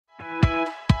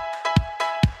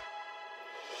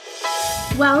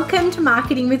Welcome to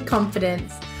Marketing with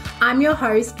Confidence. I'm your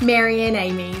host, Marianne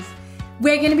Amies.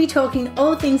 We're going to be talking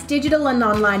all things digital and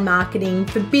online marketing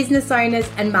for business owners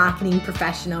and marketing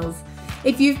professionals.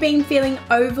 If you've been feeling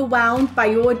overwhelmed by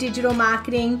your digital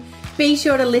marketing, be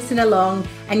sure to listen along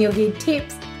and you'll hear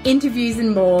tips, interviews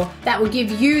and more that will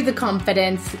give you the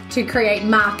confidence to create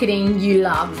marketing you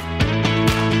love.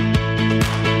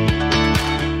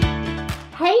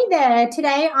 Hey there,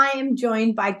 today I am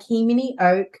joined by Khemany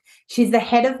Ouk. She's the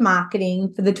head of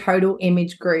marketing for the Total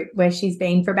Image Group, where she's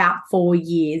been for about 4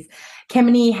 years.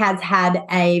 Khemany has had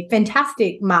a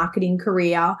fantastic marketing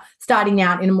career, starting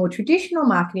out in a more traditional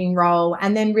marketing role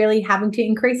and then really having to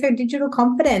increase her digital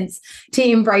confidence to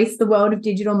embrace the world of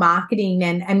digital marketing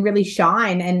and really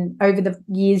shine. And over the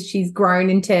years, she's grown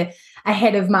into a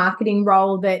head of marketing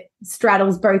role that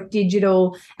straddles both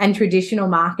digital and traditional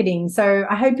marketing. So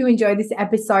I hope you enjoy this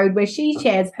episode where she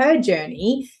shares her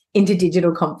journey into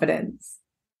digital confidence.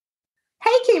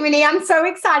 Hey, Khemany, I'm so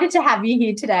excited to have you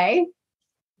here today.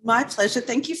 My pleasure.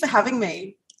 Thank you for having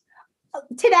me.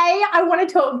 Today, I want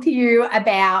to talk to you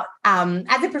about,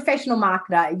 as a professional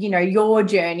marketer, your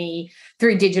journey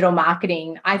through digital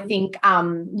marketing. I think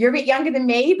you're a bit younger than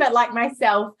me, but like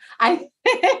myself, I don't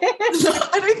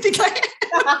think I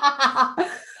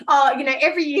am.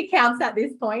 Every year counts at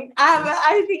this point.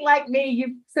 I think like me,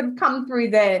 you've sort of come through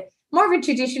the more of a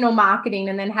traditional marketing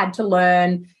and then had to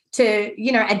learn to,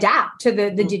 adapt to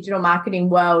the digital marketing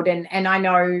world. And I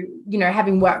know,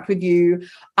 having worked with you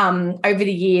over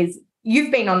the years,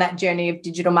 you've been on that journey of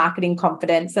digital marketing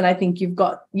confidence. And I think you've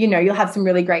got, you'll have some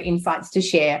really great insights to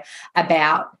share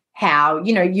about how,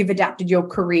 you've adapted your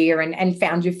career and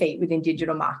found your feet within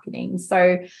digital marketing.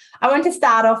 So I want to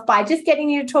start off by just getting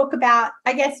you to talk about,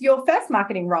 I guess, your first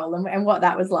marketing role and what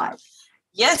that was like.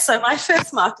 Yes, so my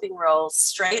first marketing role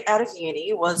straight out of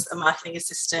uni was a marketing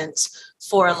assistant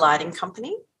for a lighting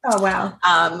company. Oh, wow.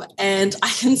 And I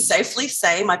can safely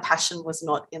say my passion was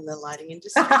not in the lighting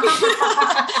industry. But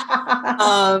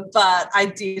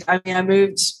I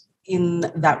moved in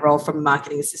that role from a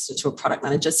marketing assistant to a product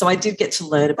manager. So I did get to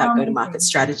learn about go-to-market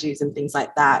strategies and things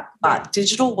like that. But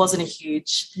digital wasn't a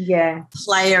huge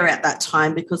player at that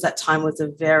time because that time was a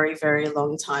very, very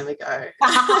long time ago.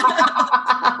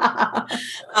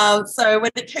 So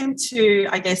when it came to,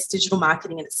 I guess, digital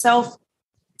marketing in itself,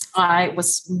 I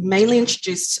was mainly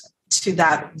introduced to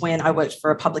that when I worked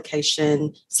for a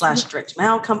publication / direct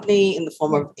mail company in the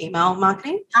form of email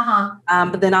marketing.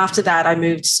 But then after that, I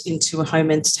moved into a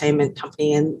home entertainment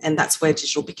company and that's where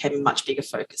digital became a much bigger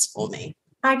focus for me.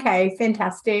 Okay,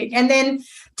 fantastic. And then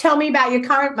tell me about your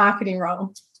current marketing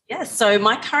role. Yes, so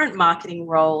my current marketing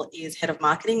role is head of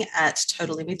marketing at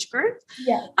Total Image Group.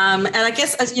 Yeah. And I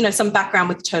guess, as you know, some background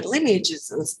with Total Image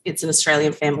is it's an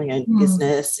Australian family-owned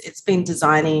business. It's been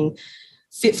designing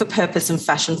fit-for-purpose and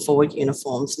fashion-forward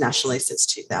uniforms nationally since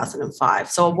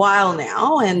 2005. So a while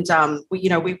now, and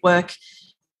we work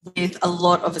with a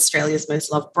lot of Australia's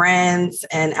most loved brands,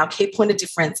 and our key point of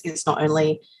difference is not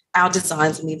only our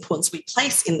designs and the importance we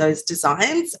place in those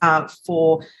designs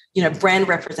for brand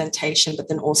representation, but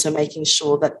then also making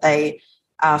sure that they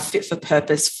are fit for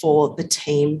purpose for the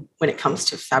team when it comes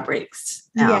to fabrics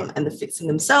and the fits in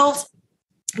themselves.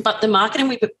 But the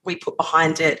marketing we put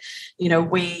behind it,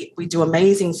 we do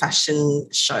amazing fashion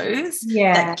shows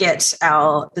that get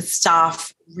the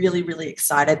staff really, really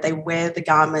excited. They wear the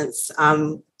garments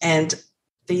and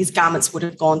these garments would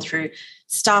have gone through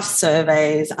staff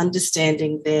surveys,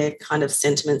 understanding their kind of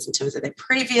sentiments in terms of their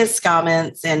previous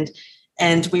garments. And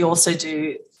we also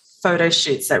do photo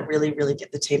shoots that really, really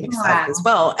get the team excited as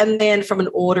well. And then from an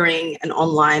ordering and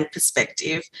online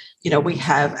perspective, we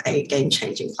have a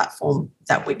game-changing platform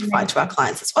that we provide to our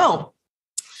clients as well.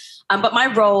 But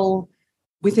my role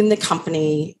within the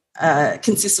company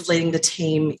consists of leading the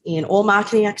team in all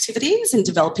marketing activities and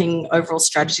developing overall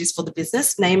strategies for the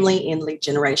business, namely in lead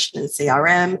generation and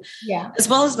CRM, as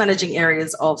well as managing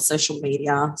areas of social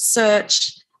media,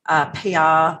 search,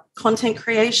 PR, content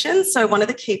creation. So one of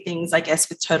the key things, I guess,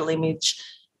 with Total Image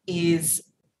is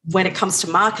when it comes to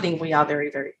marketing, we are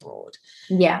very, very broad.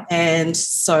 Yeah. And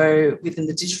so within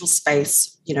the digital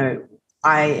space,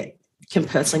 I can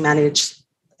personally manage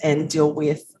and deal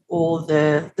with all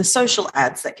the social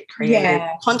ads that get created,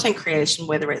 content creation,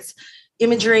 whether it's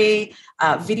imagery,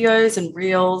 videos and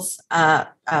reels,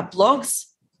 blogs,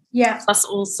 plus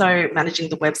also managing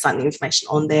the website and the information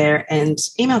on there and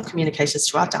email communications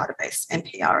to our database and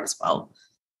PR as well.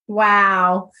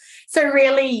 Wow. So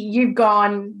really you've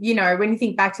gone, when you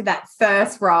think back to that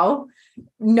first role,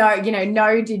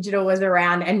 no digital was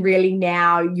around and really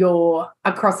now you're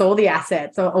across all the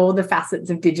assets or all the facets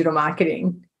of digital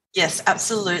marketing. Yes,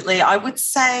 absolutely. I would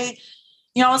say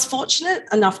I was fortunate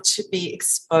enough to be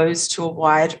exposed to a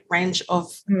wide range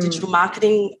of digital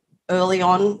marketing early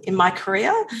on in my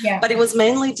career, but it was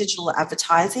mainly digital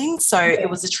advertising. So it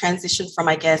was a transition from,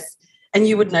 I guess, and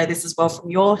you would know this as well from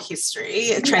your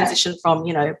history, a transition from,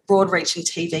 broad reaching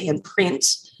TV and print.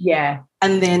 Yeah.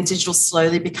 And then digital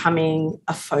slowly becoming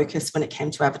a focus when it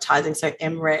came to advertising. So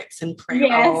MRECs and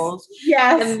pre-rolls.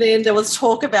 Yes. And then there was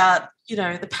talk about,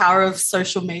 the power of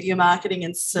social media marketing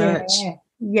and search.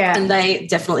 Yeah. And they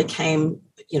definitely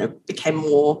became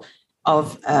more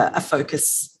of a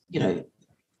focus,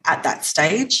 at that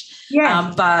stage.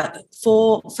 Yeah. But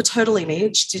for Total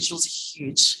Image, digital's a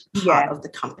huge part of the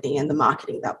company and the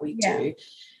marketing that we do.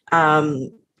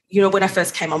 When I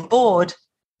first came on board,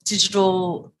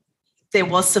 digital, there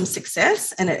was some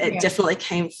success, and it definitely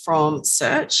came from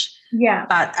search. Yeah.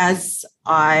 But as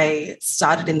I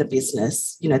started in the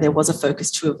business, there was a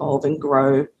focus to evolve and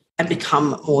grow and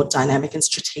become more dynamic and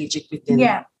strategic within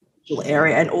the digital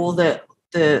area and all the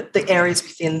areas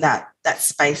within that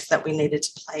space that we needed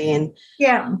to play in.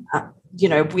 Yeah.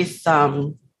 With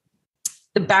the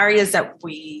barriers that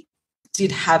we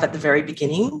did have at the very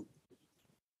beginning,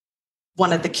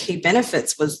 one of the key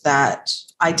benefits was that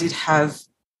I did have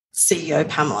CEO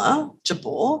Pamela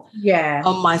Jabor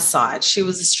on my side. She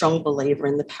was a strong believer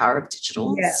in the power of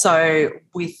digital. Yeah. So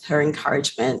with her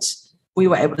encouragement, we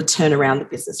were able to turn around the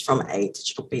business from a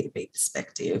digital B2B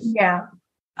perspective. Yeah.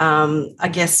 I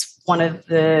guess one of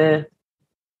the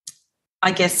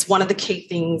key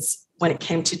things when it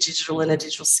came to digital and a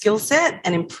digital skill set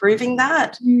and improving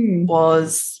that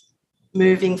was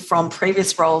moving from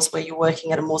previous roles where you're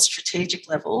working at a more strategic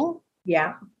level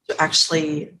to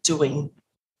actually doing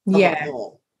a lot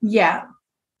more. Yeah.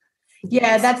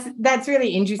 That's really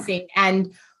interesting.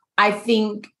 And I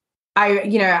think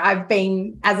I've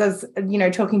been, as I was,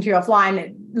 talking to you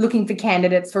offline, looking for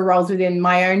candidates for roles within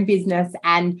my own business.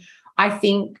 And I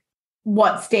think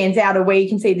what stands out or where you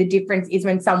can see the difference is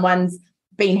when someone's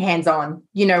been hands-on,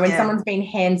 when someone's been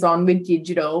hands-on with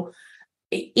digital,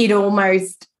 it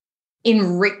almost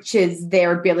enriches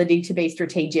their ability to be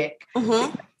strategic.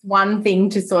 Mm-hmm. One thing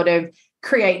to sort of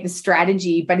create the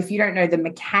strategy, but if you don't know the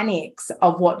mechanics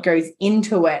of what goes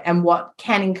into it and what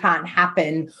can and can't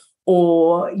happen,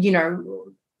 or,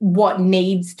 what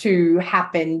needs to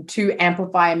happen to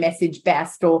amplify a message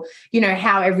best, or,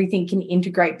 how everything can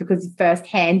integrate, because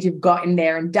firsthand you've got in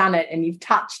there and done it and you've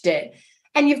touched it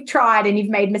and you've tried and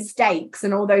you've made mistakes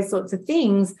and all those sorts of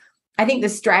things. I think the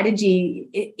strategy,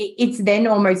 it's then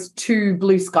almost too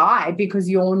blue sky because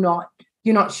you're not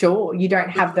sure. You don't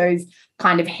have those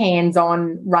kind of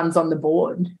hands-on runs on the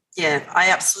board. Yeah, I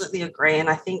absolutely agree. And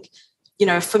I think,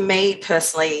 for me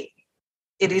personally,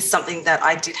 it is something that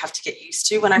I did have to get used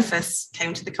to when I first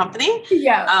came to the company.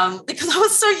 Yeah. Because I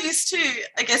was so used to,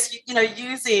 I guess,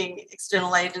 using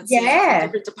external agencies and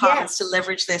different departments to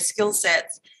leverage their skill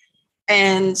sets.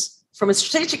 And from a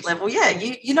strategic level,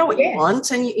 you know what you want,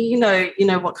 and you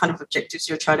know what kind of objectives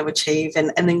you're trying to achieve,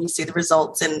 and then you see the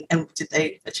results and did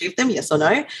they achieve them, yes or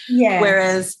no? Yeah.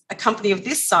 Whereas a company of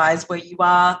this size where you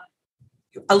are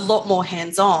a lot more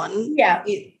hands-on,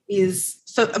 it is,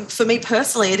 for me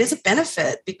personally, it is a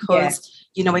benefit because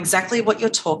you know exactly what you're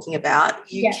talking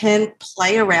about. You can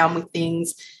play around with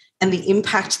things, and the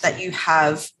impact that you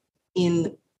have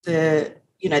in the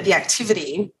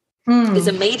activity is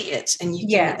immediate, and you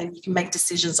can make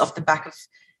decisions off the back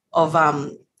of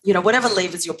whatever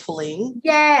levers you're pulling,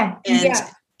 and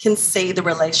can see the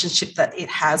relationship that it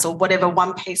has, or whatever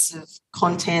one piece of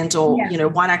content or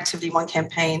one activity, one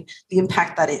campaign, the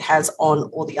impact that it has on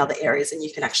all the other areas, and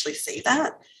you can actually see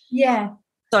that.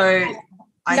 So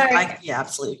I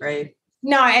absolutely agree.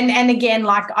 No, and again,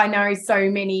 like I know so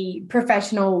many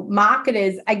professional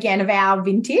marketers, again, of our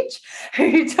vintage,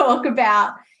 who talk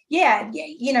about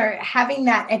having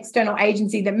that external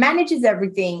agency that manages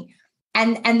everything,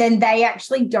 and then they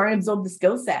actually don't absorb the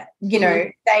skill set.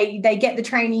 They get the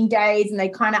training days and they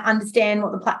kind of understand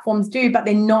what the platforms do, but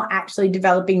they're not actually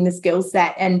developing the skill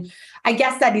set. And I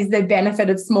guess that is the benefit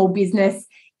of small business,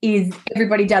 is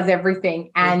everybody does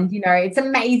everything. And it's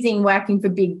amazing working for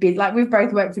big business. Like, we've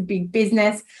both worked for big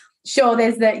business. Sure,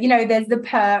 there's the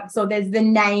perks, or there's the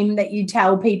name that you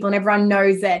tell people and everyone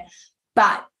knows it,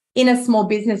 but in a small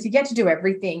business, you get to do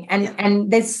everything.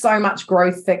 And there's so much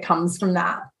growth that comes from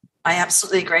that. I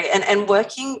absolutely agree. And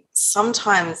working,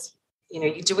 sometimes,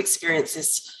 you do experience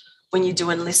this when you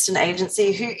do enlist an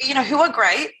agency who are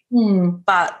great,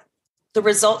 but the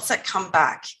results that come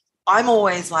back, I'm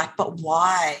always like, but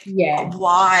why? Yeah.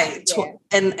 Why? Yeah.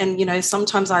 And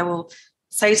sometimes I will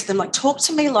say to them, like, talk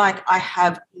to me like I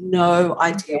have no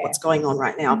idea what's going on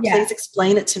right now. Yeah. Please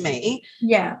explain it to me.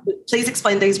 Yeah. Please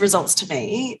explain these results to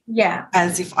me. Yeah.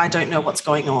 As if I don't know what's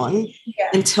going on.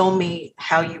 Yeah. And tell me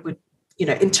how you would,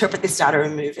 interpret this data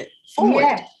and move it forward.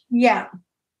 Yeah. Yeah.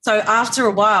 So after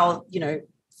a while,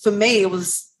 for me, it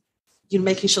was,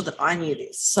 making sure that I knew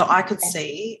this so I could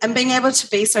see, and being able to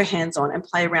be so hands-on and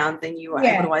play around, then you were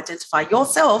able to identify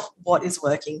yourself what is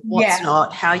working, what's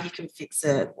not, how you can fix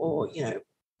it, or,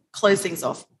 close things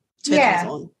off, turn things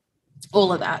on,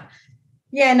 all of that.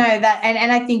 Yeah, no, that,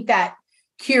 and I think that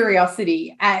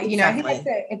curiosity, Exactly. I think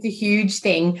it's a huge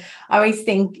thing. I always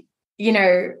think,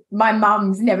 my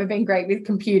mum's never been great with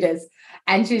computers.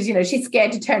 And she's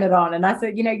scared to turn it on. And I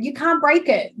said, you can't break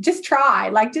it. Just try,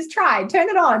 turn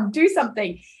it on, do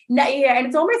something. No, and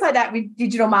it's almost like that with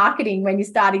digital marketing when you're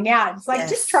starting out. It's like,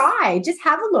 just try, just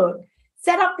have a look,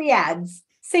 set up the ads,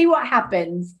 see what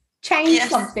happens, change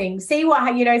something, see what,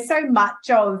 so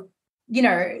much of,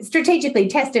 strategically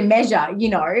test and measure,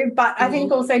 but I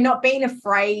think also not being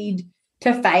afraid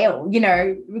to fail,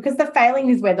 because the failing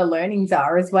is where the learnings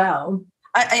are as well.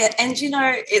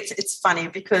 It's funny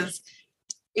because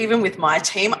even with my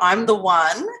team, I'm the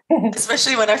one,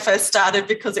 especially when I first started,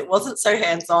 because it wasn't so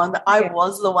hands-on, that I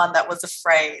was the one that was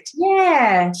afraid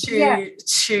to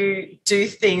do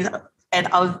things. And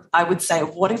I would say,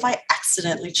 what if I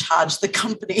accidentally charge the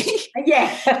company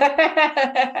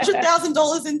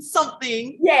 $100,000 in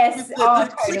something with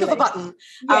the click of a button?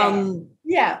 And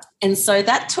so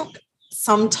that took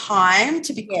some time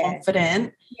to be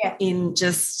confident in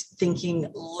just thinking,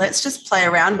 let's just play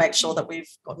around, make sure that we've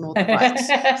gotten all the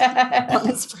right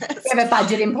buttons pressed. We have a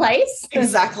budget in place.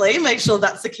 Exactly. Make sure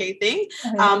that's the key thing.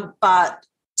 But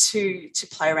to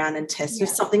play around and test. If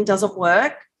something doesn't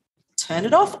work, turn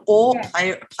it off, or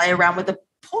play around with a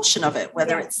portion of it,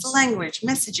 whether it's language,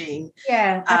 messaging,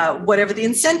 whatever the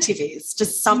incentive is,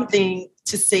 just something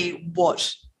to see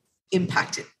what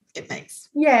impact it makes.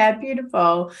 Yeah,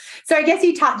 beautiful. So I guess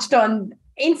you touched on,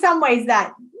 in some ways,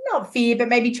 that not fear, but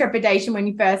maybe trepidation when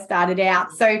you first started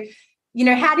out. So,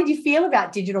 how did you feel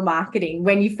about digital marketing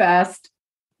when you first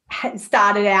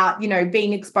started out,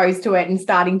 being exposed to it and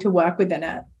starting to work within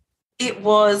it? It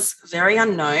was very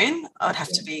unknown, I'd have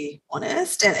to be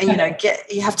honest. And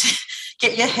you have to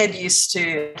get your head used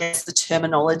to, I guess, the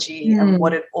terminology and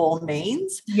what it all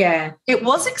means. Yeah. It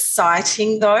was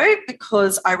exciting, though,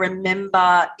 because I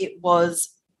remember it was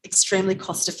extremely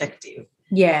cost effective.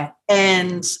 Yeah.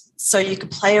 And so you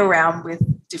could play around with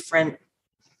different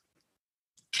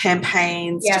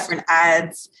campaigns, different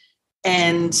ads,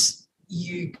 and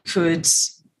you could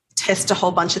test a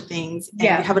whole bunch of things. And you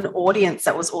have an audience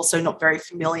that was also not very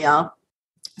familiar.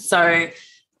 So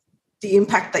the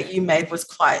impact that you made was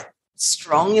quite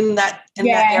strong in that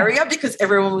area, because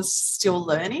everyone was still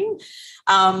learning.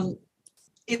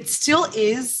 It still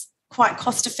is quite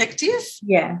cost effective.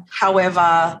 Yeah.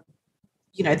 However,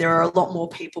 there are a lot more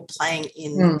people playing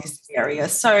in this area.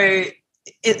 So,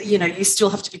 you still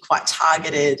have to be quite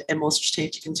targeted and more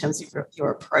strategic in terms of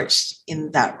your approach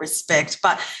in that respect.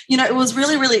 But, it was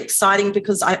really, really exciting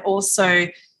because I also,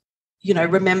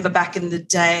 remember back in the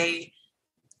day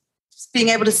being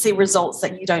able to see results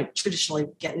that you don't traditionally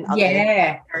get in other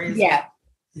areas. Yeah.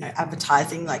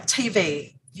 Advertising, like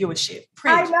TV viewership,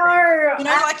 print. I know.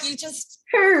 Like you just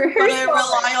got to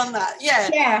rely on that. Yeah.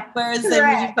 Yeah. Whereas then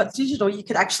when you've got digital, you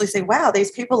could actually say, wow,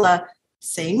 these people are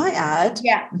seeing my ad.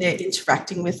 Yeah. They're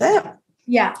interacting with it.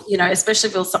 Yeah. Especially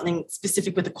if it was something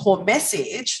specific with a core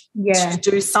message to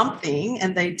do something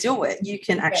and they do it, you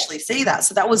can actually see that.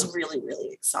 So that was really,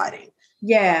 really exciting.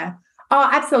 Yeah. Oh,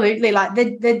 absolutely. Like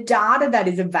the data that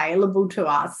is available to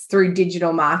us through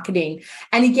digital marketing.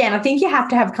 And again, I think you have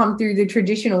to have come through the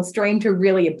traditional stream to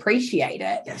really appreciate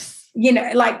it. Yes.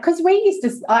 Because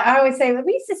I always say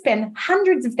we used to spend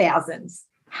hundreds and thousands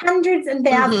on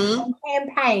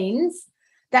campaigns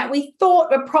that we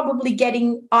thought were probably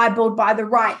getting eyeballed by the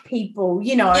right people,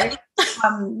 I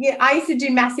used to do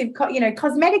massive,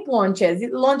 cosmetic launches.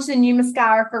 It launched a new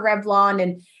mascara for Revlon,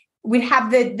 and we'd have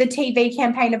the TV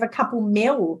campaign of a couple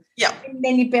mil. Yeah. And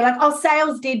then you'd be like, oh,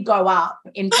 sales did go up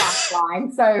in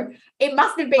Priceline. So it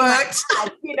must have been Worked.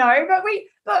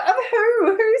 but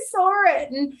who saw it?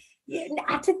 And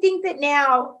to think that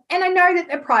now, and I know that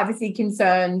the privacy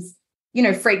concerns,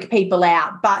 freak people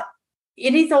out, but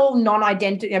it is all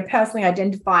personally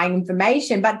identifying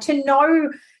information. But to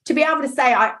be able to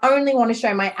say, I only want to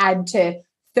show my ad to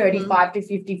 35 to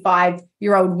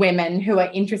 55-year-old women who are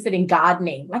interested in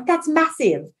gardening. Like, that's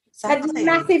massive. Exactly. That's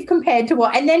massive compared to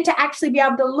and then to actually be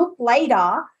able to look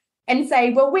later and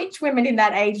say, well, which women in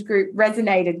that age group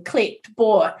resonated, clicked,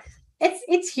 bought.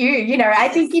 It's huge. You know, I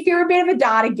think if you're a bit of a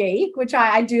data geek, which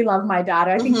I do love my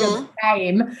data, I think you're the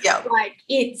same. Yeah. Like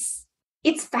it's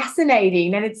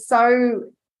fascinating, and it's so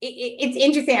it's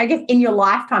interesting, I guess, in your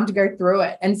lifetime to go through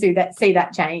it and see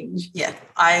that change. Yeah,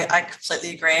 I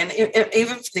completely agree. And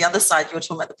even from the other side, you were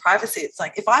talking about the privacy. It's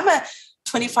like if I'm a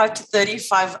 25 to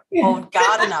 35-year-old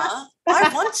gardener,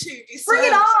 I want to be bring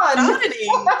it on gardening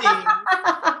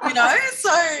things, you know? So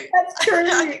that's true.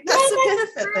 That's a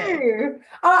benefit there.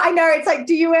 Oh, I know. It's like,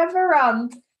 do you ever,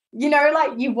 you know,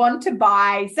 like you want to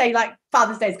buy, say like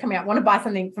Father's Day is coming up, want to buy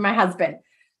something for my husband.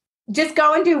 Just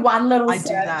go and do one little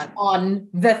search on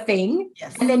the thing,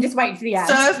 yes, and then just wait for the ad.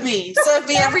 Serve me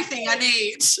everything I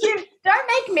need. Don't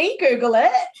make me Google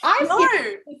it. I'm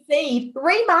here to see.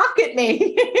 Remarket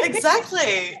me.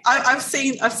 Exactly. I've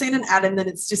seen an ad and then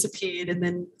it's disappeared, and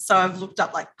then so I've looked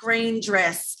up like green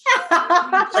dress,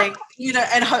 like, you know,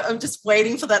 and I'm just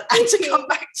waiting for that ad to come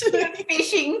back to me.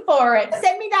 Fishing for it.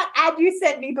 Send me that ad you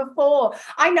sent me before.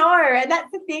 I know, and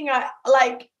that's the thing.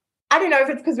 I don't know if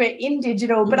it's because we're in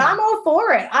digital, but I'm all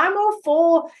for it. I'm all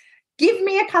for give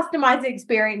me a customized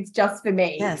experience just for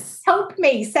me. Yes. Help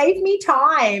me, save me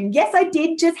time. Yes, I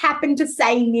did just happen to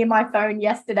say near my phone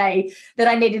yesterday that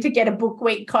I needed to get a book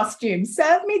week costume.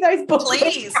 Serve me those book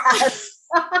please.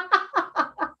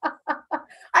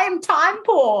 I am time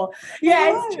poor.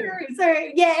 Yeah, it's true. So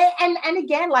yeah, and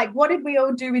again, like what did we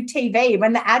all do with TV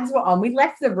when the ads were on? We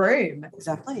left the room.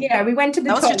 Exactly. You know, we went to the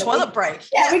toilet. That was your toilet break.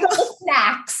 Yeah, we got the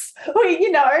snacks. We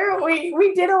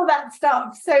did all that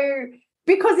stuff. So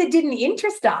because it didn't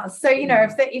interest us. So, you know,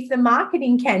 if the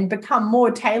marketing can become more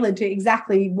tailored to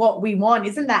exactly what we want,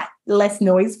 isn't that less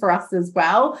noise for us as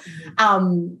well? I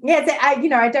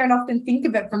don't often think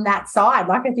of it from that side.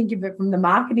 Like I think of it from the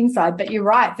marketing side, but you're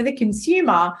right. For the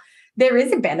consumer, there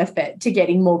is a benefit to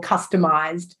getting more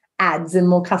customized ads and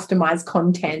more customized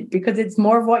content because it's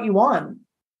more of what you want.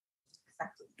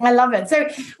 I love it. So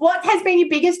what has been your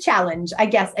biggest challenge, I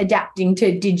guess, adapting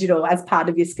to digital as part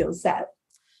of your skill set?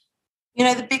 You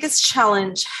know, the biggest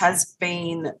challenge has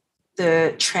been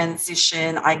the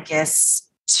transition, I guess,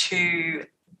 to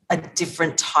a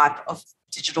different type of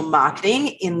digital marketing,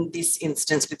 in this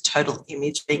instance with Total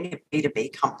Image being a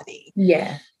B2B company.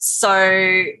 Yeah.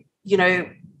 So, you know,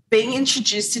 being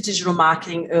introduced to digital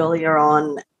marketing earlier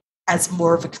on as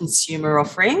more of a consumer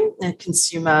offering, a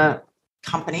consumer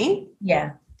company.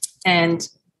 Yeah. And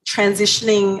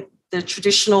transitioning the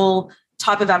traditional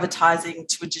type of advertising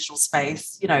to a digital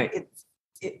space, you know,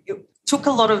 it took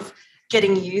a lot of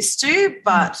getting used to,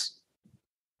 but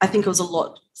I think it was a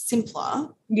lot simpler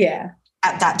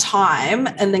at that time.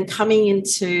 And then coming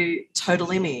into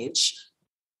Total Image,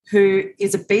 who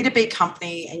is a B2B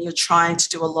company, and you're trying to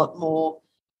do a lot more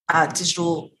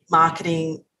digital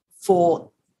marketing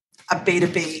for a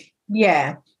B2B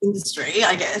industry,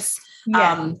 I guess.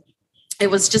 Yeah. It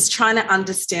was just trying to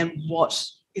understand what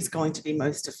is going to be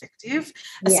most effective,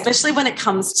 especially when it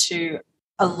comes to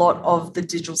a lot of the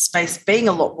digital space being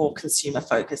a lot more consumer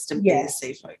focused and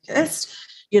B2C focused.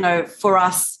 You know, for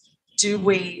us,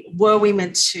 were we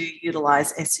meant to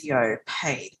utilize SEO,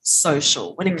 paid,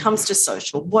 social? When it comes to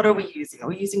social, what are we using? Are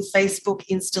we using Facebook,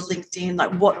 Insta, LinkedIn?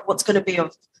 Like what's going to be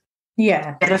of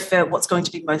benefit? What's going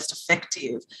to be most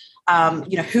effective?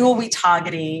 You know, who are we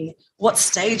targeting? What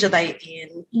stage are they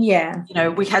in? Yeah. You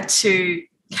know, we had to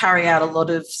carry out a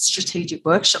lot of strategic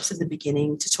workshops in the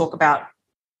beginning to talk about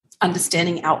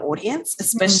understanding our audience,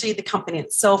 especially the company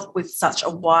itself with such a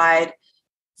wide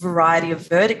variety of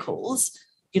verticals.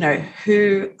 You know,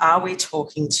 who are we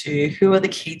talking to? Who are the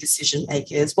key decision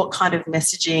makers? What kind of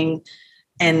messaging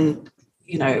and,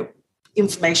 you know,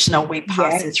 information are we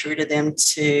passing through to them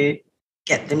to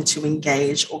get them to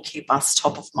engage or keep us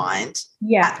top of mind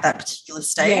at that particular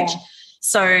stage?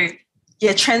 So,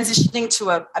 transitioning to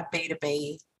a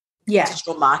B2B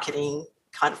digital marketing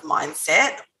kind of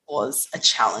mindset was a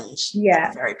challenge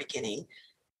at the very beginning.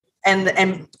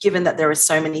 And given that there are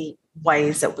so many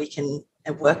ways that we can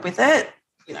work with it,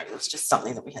 you know, it was just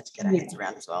something that we had to get our heads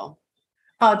around as well.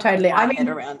 Oh, totally. Head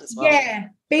around as well. Yeah,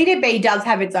 B2B does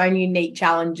have its own unique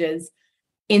challenges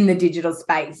in the digital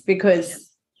space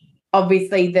because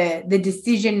obviously the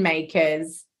decision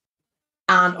makers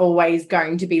aren't always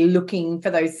going to be looking for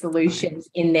those solutions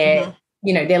in their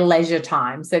you know, their leisure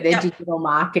time. So their digital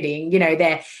marketing, you know,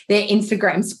 their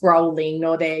Instagram scrolling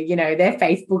or their, you know, their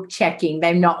Facebook checking,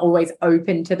 they're not always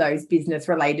open to those business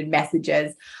related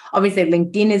messages. Obviously,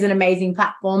 LinkedIn is an amazing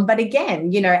platform. But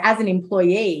again, you know, as an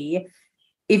employee,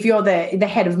 if you're the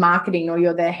head of marketing or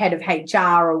you're the head of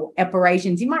HR or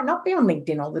operations, you might not be on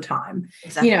LinkedIn all the time,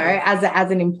 you know,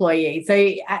 as an employee. So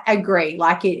I agree.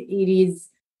 Like it is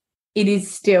it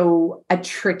is still a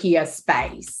trickier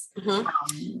space.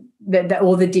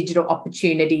 All the digital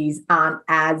opportunities aren't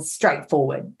as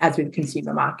straightforward as with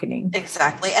consumer marketing.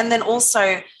 Exactly. And then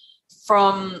also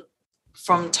from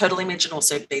Total Image and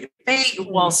also B2B,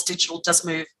 whilst digital does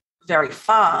move very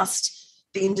fast,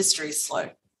 the industry is slow.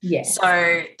 Yeah.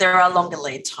 So there are longer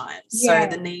lead times. Yeah.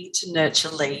 So the need to nurture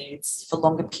leads for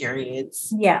longer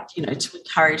periods, yeah, to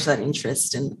encourage that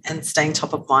interest and staying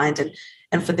top of mind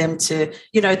and for them to,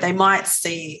 they might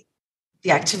see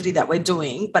the activity that we're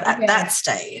doing, but at that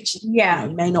stage,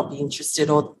 may not be interested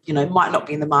or, might not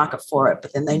be in the market for it,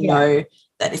 but then they know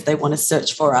that if they want to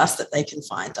search for us, that they can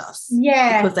find us.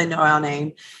 Yeah. Because they know our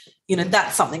name.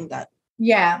 That's something that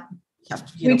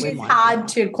which is hard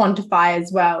to quantify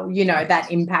as well,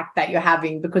 that impact that you're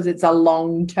having, because it's a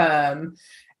long-term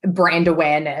brand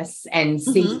awareness and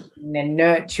seeking and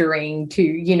nurturing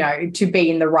to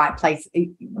be in the right place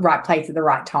at the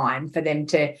right time for them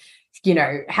to,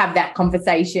 have that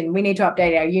conversation. We need to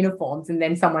update our uniforms, and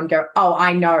then someone go, oh,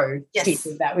 I know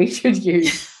people that we should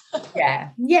use. Yeah,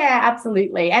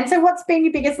 absolutely. And so what's been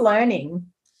your biggest learning?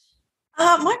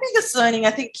 My biggest learning,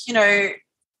 I think,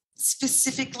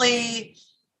 specifically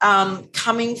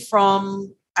coming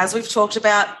from, as we've talked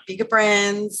about, bigger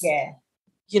brands,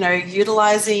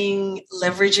 leveraging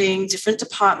different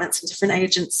departments and different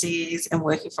agencies and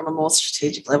working from a more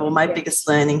strategic level. My biggest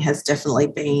learning has definitely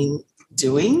been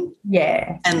doing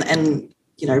and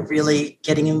really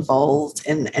getting involved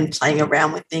and playing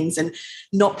around with things and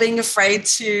not being afraid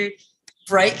to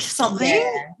break something.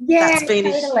 That's been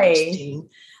a huge thing.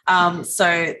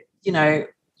 So,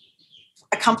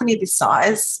 a company this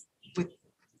size with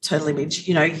Total Image,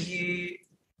 you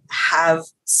have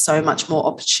so much more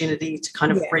opportunity to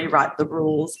kind of rewrite the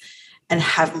rules and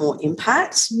have more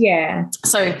impact. Yeah.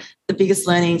 So the biggest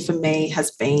learning for me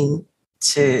has been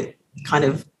to kind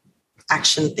of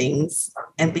action things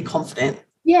and be confident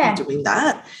in doing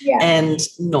that and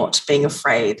not being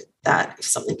afraid that if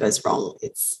something goes wrong,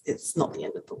 it's not the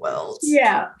end of the world.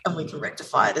 Yeah. And we can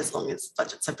rectify it as long as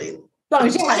budgets have been as long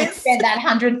as you haven't spent that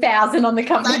 $100,000 on the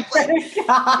company credit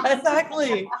card.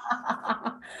 Exactly.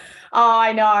 Oh,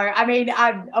 I know. I mean,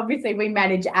 obviously we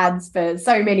manage ads for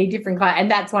so many different clients, and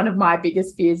that's one of my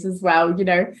biggest fears as well.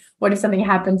 What if something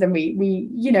happens and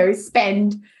we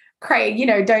spend crazy,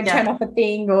 don't turn off a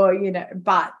thing or,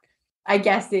 but I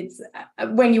guess it's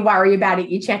when you worry about it,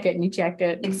 you check it.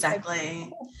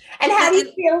 Exactly. And how do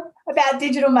you feel about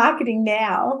digital marketing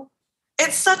now?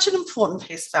 It's such an important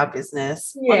piece of our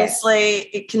business. Yeah. Honestly,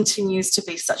 it continues to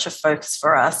be such a focus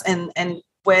for us, and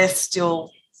we're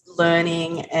still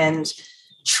learning and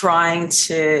trying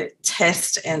to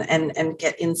test and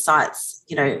get insights,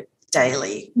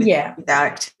 daily with our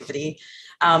activity.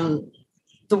 I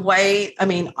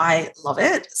love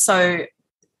it. So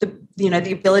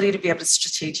the ability to be able to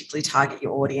strategically target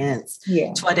your audience,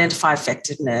 to identify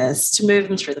effectiveness, to move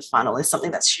them through the funnel is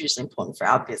something that's hugely important for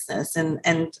our business. And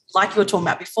like you were talking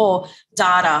about before,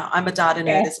 data, I'm a data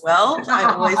nerd as well.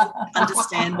 I always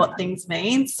understand what things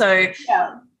mean. So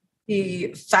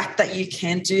the fact that you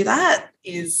can do that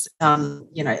is,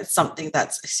 it's something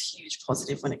that's a huge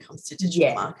positive when it comes to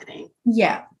digital marketing.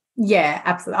 Yeah,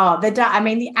 absolutely. Oh,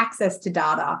 the access to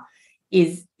data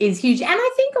is huge. And I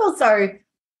think also,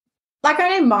 like,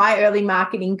 I know my early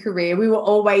marketing career, we were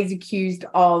always accused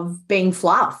of being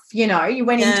fluff. You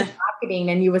went into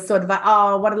marketing and you were sort of like,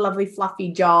 oh, what a lovely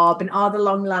fluffy job, and the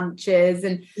long lunches.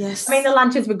 And the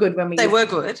lunches were good when they were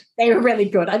good. They were really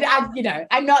good. I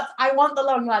want the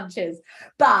long lunches,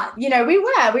 but we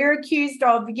were accused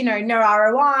of, no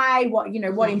ROI.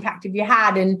 What impact have you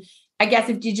had? And I guess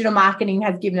if digital marketing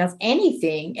has given us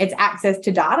anything, it's access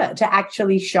to data to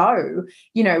actually show,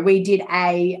 we did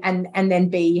A and then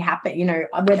B happen,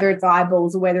 whether it's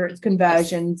eyeballs or whether it's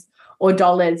conversions or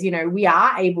dollars, we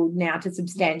are able now to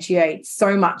substantiate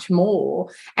so much more.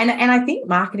 And I think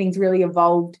marketing's really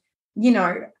evolved,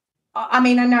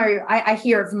 I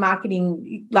hear it from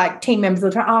marketing, like team members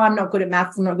all the time, oh, I'm not good at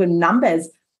maths, I'm not good at numbers.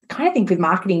 I kind of think with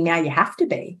marketing now you have to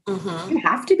be. You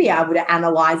have to be able to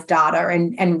analyze data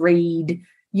and read,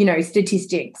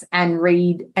 statistics and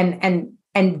read and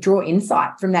draw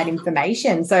insight from that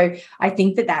information. So I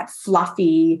think that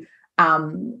fluffy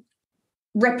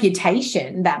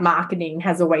reputation that marketing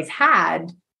has always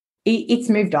had, it's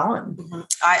moved on.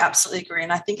 I absolutely agree.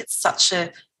 And I think it's such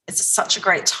a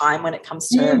great time when it comes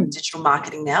to digital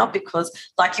marketing now, because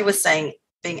like you were saying,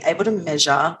 being able to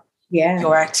measure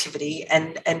your activity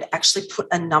and actually put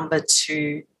a number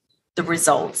to the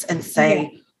results and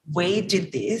say, we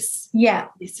did this. Yeah.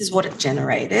 This is what it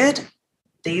generated.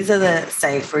 These are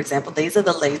for example, these are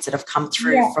the leads that have come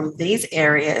through from these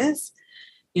areas.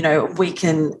 we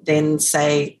can then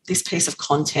say this piece of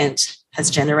content has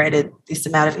generated this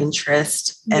amount of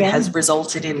interest and has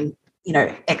resulted in,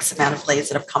 X amount of leads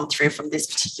that have come through from this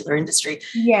particular industry.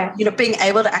 Yeah. Being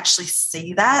able to actually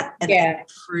see that and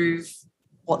improve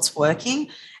what's working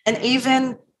and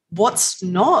even what's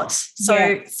not.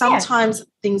 So sometimes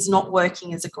things not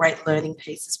working is a great learning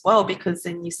piece as well, because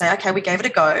then you say, okay, we gave it a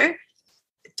go.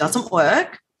 It doesn't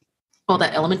work. Or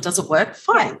that element doesn't work.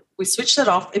 Fine. We switch that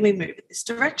off and we move in this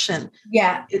direction.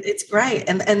 Yeah. It's great.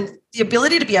 And the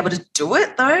ability to be able to do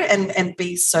it though and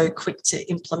be so quick to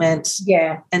implement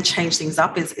and change things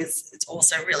up is it's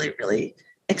also really, really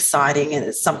exciting. And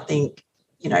it's something,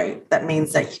 that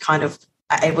means that you kind of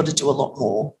are able to do a lot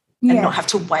more and not have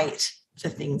to wait for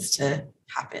things to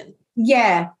happen.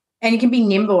 Yeah. And you can be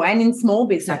nimble, and in small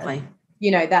business, exactly.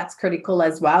 That's critical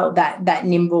as well, that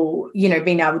nimble,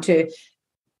 being able to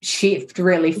shift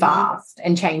really fast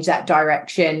and change that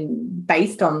direction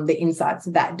based on the insights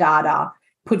of that data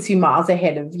puts you miles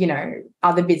ahead of,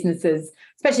 other businesses,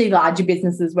 especially larger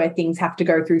businesses where things have to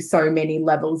go through so many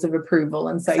levels of approval.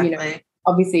 And so,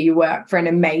 obviously you work for an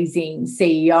amazing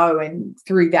CEO, and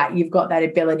through that you've got that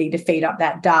ability to feed up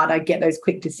that data, get those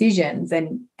quick decisions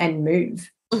and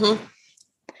move. Mm-hmm.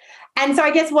 And so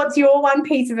I guess what's your one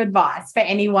piece of advice for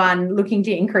anyone looking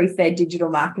to increase their digital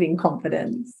marketing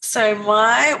confidence? So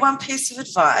my one piece of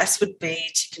advice would be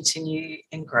to continue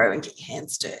and grow and get your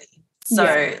hands dirty. So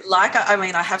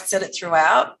I have said it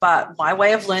throughout, but my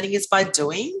way of learning is by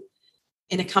doing.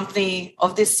 In a company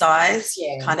of this size,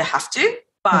 you kind of have to,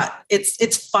 but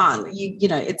it's fun.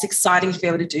 It's exciting to be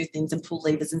able to do things and pull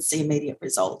levers and see immediate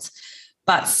results.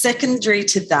 But secondary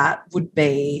to that would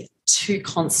be to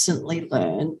constantly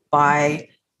learn by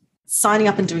signing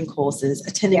up and doing courses,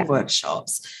 attending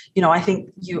workshops. I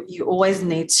think you always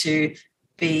need to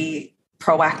be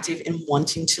proactive in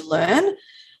wanting to learn.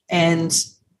 And,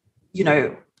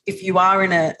 if you are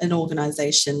in an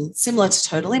organisation similar to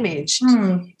Total Image,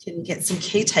 you can get some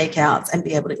key takeouts and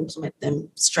be able to implement them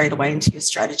straight away into your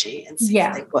strategy and see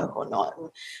if they work or not. And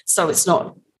so it's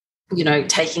not,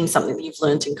 taking something that you've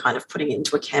learned and kind of putting it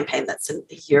into a campaign that's a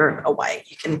year away.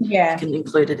 You can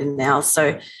include it in now.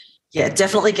 So,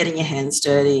 definitely getting your hands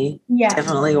dirty. Yeah.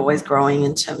 Definitely always growing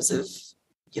in terms of,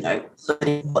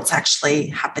 learning what's actually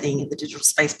happening in the digital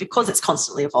space, because it's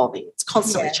constantly evolving. It's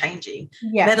constantly changing.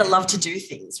 Yeah. Men love to do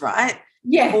things, right?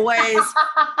 Yeah. Always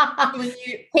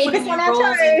keep us on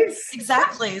our toes.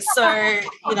 Exactly. So,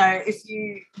 if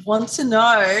you want to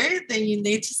know, then you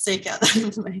need to seek out that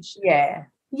information. Yeah.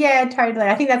 Yeah, totally.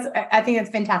 I think that's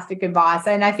fantastic advice.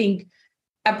 And I think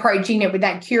approaching it with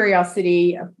that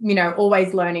curiosity,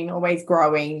 always learning, always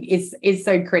growing is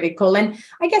so critical. And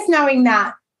I guess knowing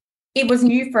that it was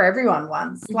new for everyone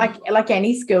once, like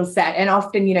any skill set. And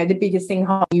often, the biggest thing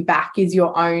holding you back is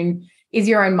your own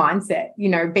mindset,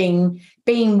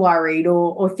 being worried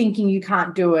or thinking you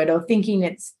can't do it or thinking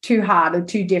it's too hard or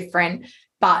too different.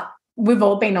 But we've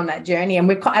all been on that journey, and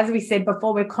as we said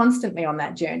before, we're constantly on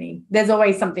that journey. There's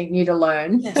always something new to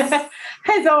learn. Yes.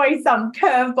 There's always some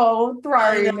curveball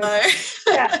thrown.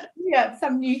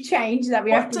 Some new change that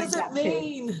we have to adapt to. What does it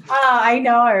mean? I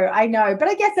know. But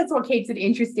I guess that's what keeps it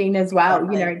interesting as well.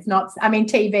 Okay. It's not,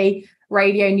 TV,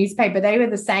 radio, newspaper, they were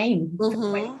the same for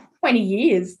 20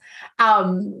 years.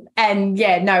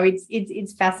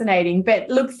 It's fascinating. But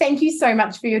look, thank you so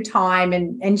much for your time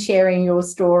and sharing your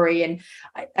story. And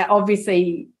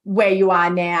obviously where you are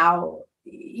now,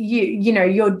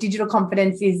 your digital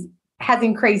confidence has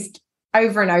increased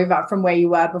over and over from where you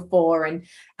were before. And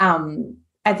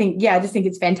I just think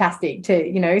it's fantastic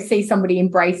to, see somebody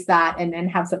embrace that and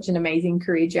have such an amazing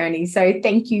career journey. So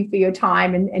thank you for your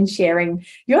time and sharing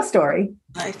your story.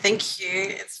 No, thank you.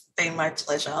 It's been my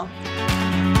pleasure.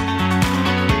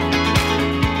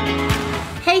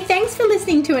 Hey, thanks for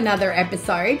listening to another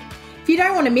episode. If you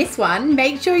don't want to miss one,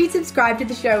 make sure you subscribe to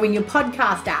the show in your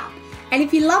podcast app. And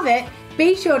if you love it,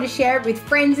 be sure to share it with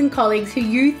friends and colleagues who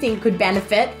you think could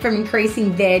benefit from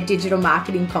increasing their digital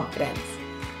marketing confidence.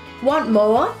 Want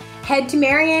more? Head to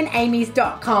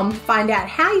marianneamies.com to find out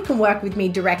how you can work with me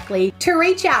directly, to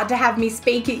reach out to have me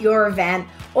speak at your event,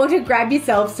 or to grab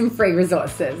yourself some free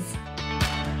resources.